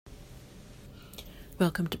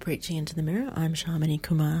Welcome to Preaching into the Mirror. I'm Shamini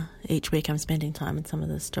Kumar. Each week I'm spending time in some of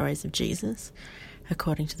the stories of Jesus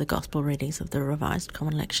according to the Gospel readings of the Revised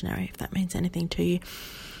Common Lectionary, if that means anything to you.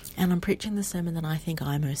 And I'm preaching the sermon that I think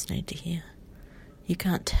I most need to hear. You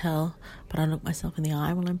can't tell, but I look myself in the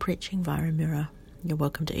eye while I'm preaching via a mirror. You're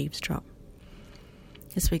welcome to eavesdrop.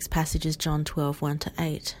 This week's passage is John 12,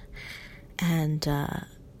 1-8. And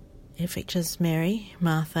it features Mary,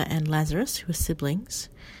 Martha and Lazarus, who are siblings.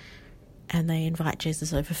 And they invite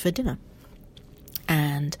Jesus over for dinner.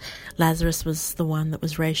 And Lazarus was the one that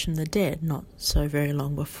was raised from the dead not so very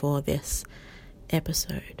long before this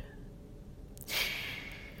episode.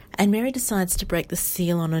 And Mary decides to break the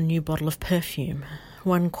seal on a new bottle of perfume,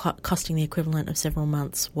 one costing the equivalent of several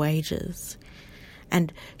months' wages.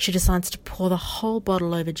 And she decides to pour the whole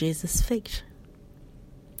bottle over Jesus' feet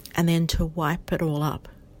and then to wipe it all up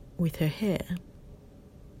with her hair.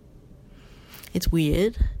 It's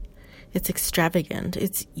weird. It's extravagant,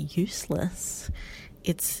 it's useless,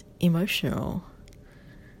 it's emotional,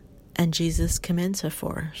 and Jesus commends her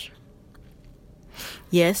for it.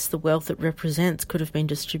 Yes, the wealth it represents could have been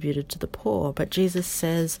distributed to the poor, but Jesus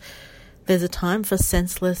says there's a time for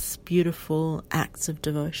senseless, beautiful acts of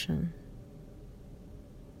devotion.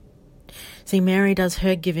 See, Mary does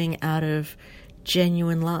her giving out of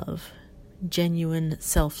genuine love, genuine,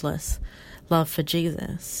 selfless love for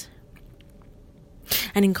Jesus.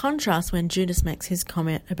 And in contrast, when Judas makes his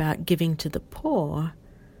comment about giving to the poor,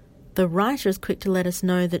 the writer is quick to let us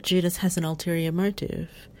know that Judas has an ulterior motive.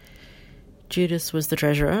 Judas was the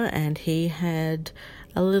treasurer and he had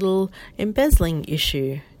a little embezzling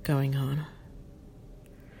issue going on.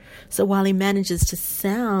 So while he manages to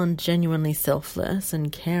sound genuinely selfless and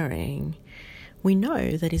caring, we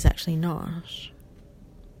know that he's actually not.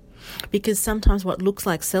 Because sometimes what looks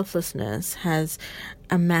like selflessness has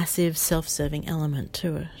a massive self-serving element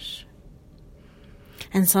to it.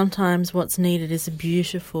 And sometimes what's needed is a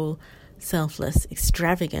beautiful, selfless,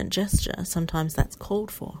 extravagant gesture. Sometimes that's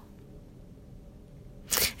called for.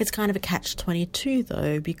 It's kind of a catch-22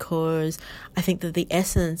 though, because I think that the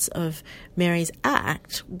essence of Mary's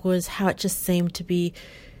act was how it just seemed to be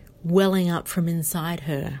welling up from inside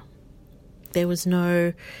her. There was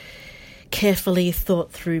no carefully thought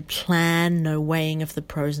through plan, no weighing of the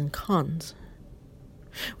pros and cons.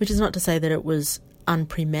 Which is not to say that it was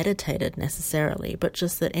unpremeditated necessarily, but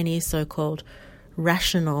just that any so-called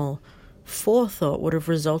rational forethought would have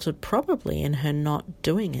resulted probably in her not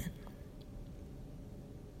doing it.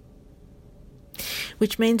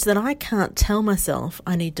 Which means that I can't tell myself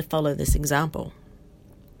I need to follow this example.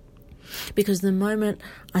 Because the moment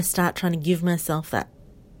I start trying to give myself that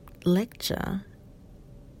lecture,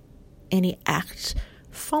 any act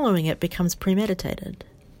following it becomes premeditated.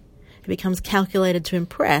 It becomes calculated to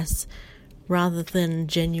impress rather than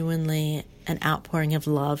genuinely an outpouring of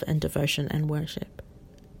love and devotion and worship.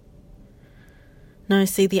 No,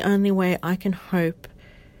 see, the only way I can hope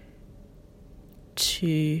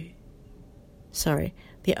the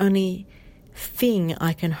only thing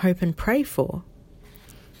I can hope and pray for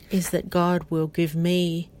is that God will give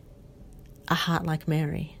me a heart like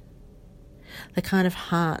Mary. The kind of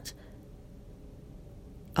heart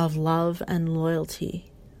of love and loyalty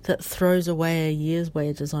that throws away a year's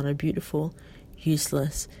wages on a beautiful,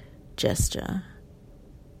 useless gesture,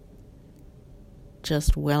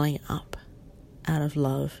 just welling up out of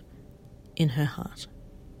love in her heart.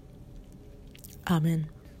 Amen.